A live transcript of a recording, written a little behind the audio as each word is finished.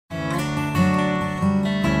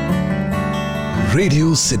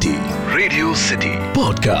Radio city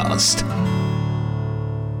podcast.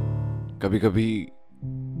 कभी कभी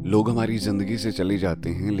लोग हमारी जिंदगी से चले जाते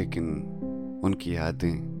हैं, लेकिन उनकी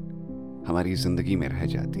यादें हमारी जिंदगी में रह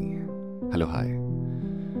जाती हैं। हेलो हाय,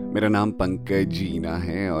 मेरा नाम पंकज जीना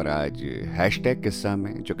है और आज हैशटैग किस्सा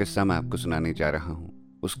में जो किस्सा मैं आपको सुनाने जा रहा हूं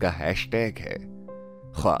उसका हैशटैग है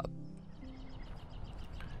ख्वाब।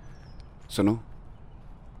 सुनो,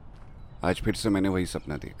 आज फिर से मैंने वही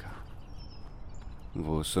सपना देखा,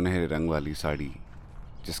 वो सुनहरे रंग वाली साड़ी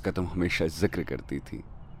जिसका तुम हमेशा जिक्र करती थी।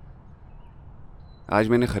 आज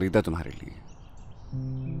मैंने खरीदा तुम्हारे लिए।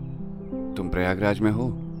 तुम प्रयागराज में हो,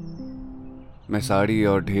 मैं साड़ी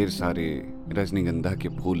और ढेर सारे रजनीगंधा के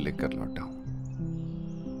फूल लेकर लौटा हूं।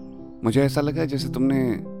 मुझे ऐसा लगा जैसे तुमने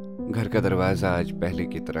घर का दरवाजा आज पहले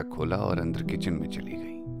की तरह खोला और अंदर किचन में चली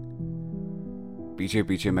गई। पीछे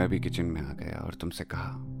पीछे मैं भी किचन में आ गया और तुमसे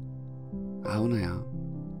कहा, आओ ना यहाँ,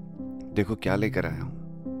 देखो क्या लेकर आया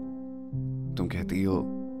हूं। तुम कहती हो,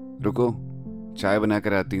 रुको चाय बना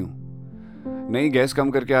कर आती हूं। नहीं, गैस कम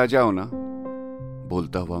करके आ जाओ ना।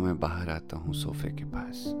 बोलता हुआ मैं बाहर आता हूं सोफे के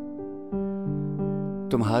पास।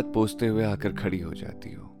 तुम हाथ पोंछते हुए आकर खड़ी हो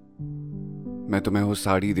जाती हो। मैं तुम्हें वो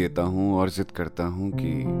साड़ी देता हूं और जिद करता हूं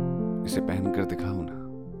कि इसे पहनकर दिखाओ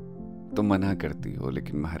ना। तुम मना करती हो,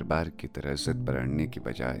 लेकिन मैं हर बार की तरह जिद पर अड़ने की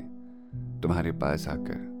बजाय तुम्हारे पास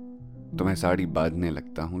आकर तुम्हें साड़ी बांधने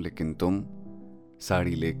लगता हूं, लेकिन तुम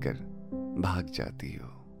साड़ी लेकर भाग जाती हो।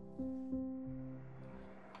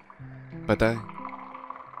 पता है,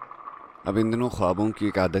 अब इन दिनों ख्वाबों की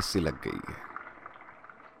एक आदत सी लग गई है।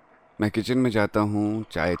 मैं किचन में जाता हूं,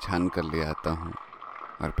 चाय छान कर ले आता हूं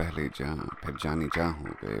और पहले जहां फिर जानी जहां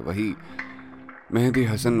हो गए वही मेहदी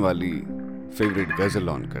हसन वाली फेवरेट गजल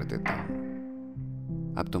ऑन कर देता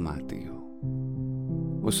हूं। अब तुम आती हो,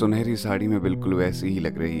 वो सुनहरी साड़ी में बिल्कुल वैसी ही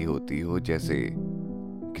लग रही होती हो जैसे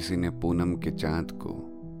किसी ने पूनम के चांद को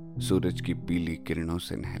सूरज की पीली किरणों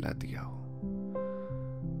से नहला दिया हो।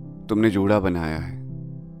 तुमने जूड़ा बनाया है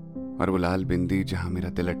और वो लाल बिंदी जहां मेरा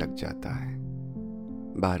दिल अटक जाता है,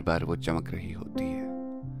 बार बार वो चमक रही होती है।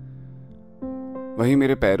 वही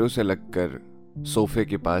मेरे पैरों से लगकर सोफे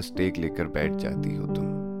के पास टेक लेकर बैठ जाती हो तुम।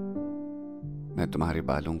 मैं तुम्हारे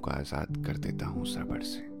बालों को आजाद कर देता हूं सरबड़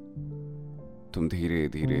से। तुम धीरे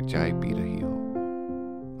धीरे चाय पी रही हो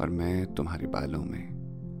और मैं तुम्हारे बालों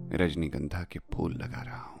में रजनीगंधा के फूल लगा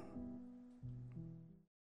रहा हूं।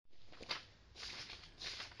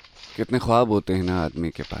 कितने ख्वाब होते हैं ना आदमी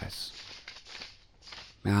के पास।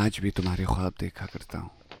 मैं आज भी तुम्हारे ख्वाब देखा करता हूं।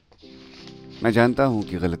 मैं जानता हूं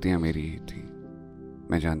कि गलतियां मेरी ही थी।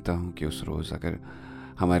 मैं जानता हूं कि उस रोज अगर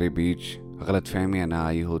हमारे बीच गलतफहमियां ना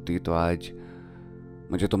आई होती तो आज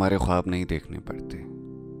मुझे तुम्हारे ख्वाब नहीं देखने पड़ते।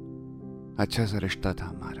 अच्छा सा रिश्ता था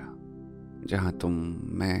हमारा, जहां तुम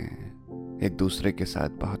मैं एक दूसरे के साथ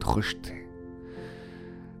बहुत खुश थे,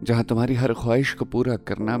 जहां तुम्हारी हर ख्वाहिश को पूरा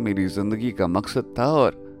करना मेरी जिंदगी का मकसद था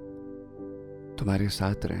और तुम्हारे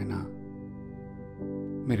साथ रहना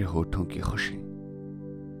मेरे होठों की खुशी।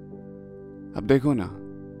 अब देखो ना,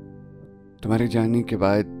 तुम्हारे जाने के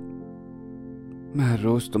बाद मैं हर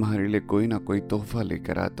रोज तुम्हारे लिए कोई ना कोई तोहफा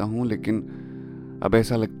लेकर आता हूं, लेकिन अब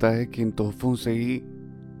ऐसा लगता है कि इन तोहफों से ही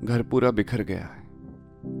घर पूरा बिखर गया है।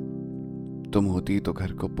 तुम होती तो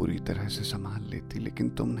घर को पूरी तरह से संभाल लेती, लेकिन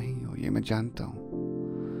तुम नहीं हो, ये मैं जानता हूं।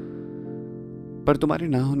 पर तुम्हारे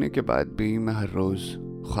ना होने के बाद भी मैं हर रोज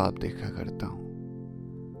ख्वाब देखा करता हूं।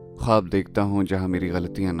 ख्वाब देखता हूं जहां मेरी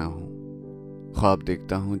गलतियां ना हो। ख्वाब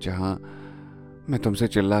देखता हूं जहां मैं तुमसे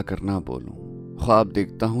चिल्ला कर ना बोलूं। ख्वाब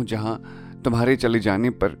देखता हूं जहां तुम्हारे चले जाने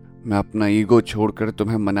पर मैं अपना ईगो छोड़कर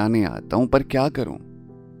तुम्हें मनाने आता हूं। पर क्या करूं,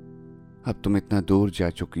 अब तुम इतना दूर जा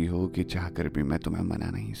चुकी हो कि चाहकर भी मैं तुम्हें मना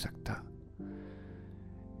नहीं सकता।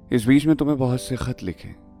 इस बीच में तुम्हें बहुत से खत लिखे,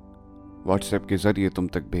 व्हाट्सएप के जरिए तुम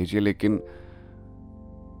तक भेजे, लेकिन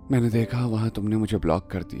मैंने देखा वहां तुमने मुझे ब्लॉक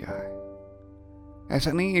कर दिया है।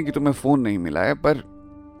 ऐसा नहीं है कि तुम्हें फोन नहीं मिला है, पर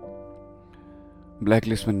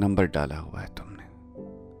ब्लैकलिस्ट में नंबर डाला हुआ है तुमने।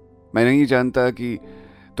 मैं नहीं जानता कि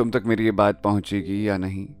तुम तक मेरी ये बात पहुंचेगी या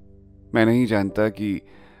नहीं। मैं नहीं जानता कि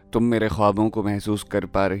तुम मेरे ख्वाबों को महसूस कर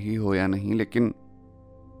पा रही हो या नहीं, लेकिन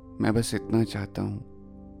मैं बस इतना चाहता हूं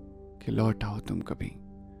कि लौट आओ तुम कभी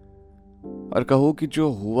और कहो कि जो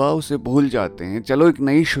हुआ उसे भूल जाते हैं, चलो एक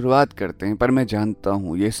नई शुरुआत करते हैं। पर मैं जानता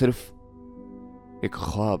हूं ये सिर्फ एक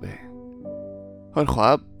ख्वाब है और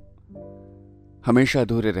ख्वाब हमेशा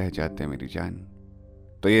अधूरे रह जाते हैं मेरी जान।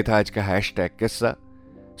 तो ये था आज का हैशटैग किस्सा।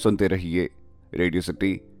 सुनते रहिए रेडियो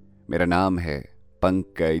सिटी। मेरा नाम है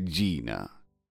पंकज जीना।